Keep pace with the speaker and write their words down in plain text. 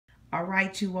All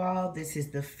right, you all, this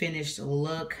is the finished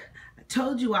look. I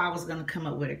told you I was going to come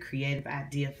up with a creative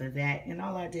idea for that, and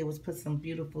all I did was put some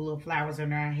beautiful little flowers on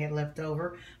there I had left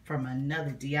over from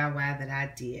another DIY that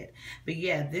I did. But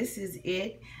yeah, this is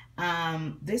it.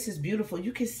 This is beautiful.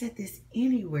 You can set this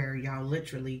anywhere, y'all,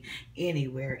 literally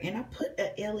anywhere. And I put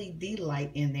a LED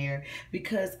light in there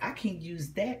because I can use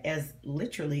that as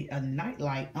literally a night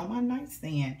light on my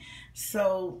nightstand.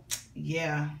 So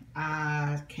yeah,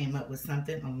 I came up with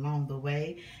something along the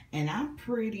way, and I'm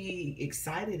pretty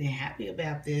excited and happy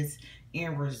about this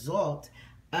end result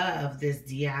of this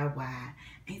DIY.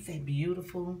 Ain't that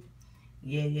beautiful?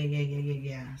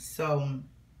 Yeah. So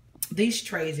these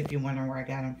trays, if you're wondering where I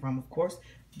got them from, of course,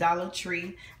 Dollar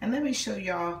Tree. And let me show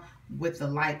y'all with the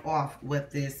light off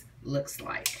what this looks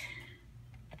like.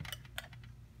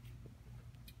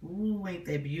 Ooh, ain't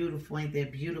that beautiful? Ain't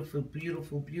that beautiful,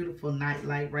 beautiful, beautiful night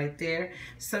light right there?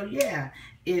 So yeah,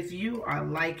 if you are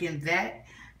liking that,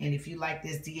 and if you like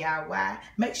this DIY,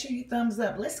 make sure you thumbs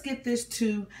up. Let's get this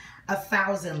to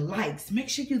 1,000 likes. Make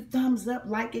sure you thumbs up,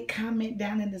 like it, comment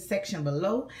down in the section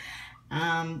below.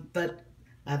 But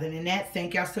other than that,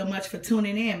 thank y'all so much for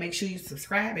tuning in. Make sure you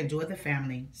subscribe and join the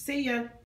family. See ya.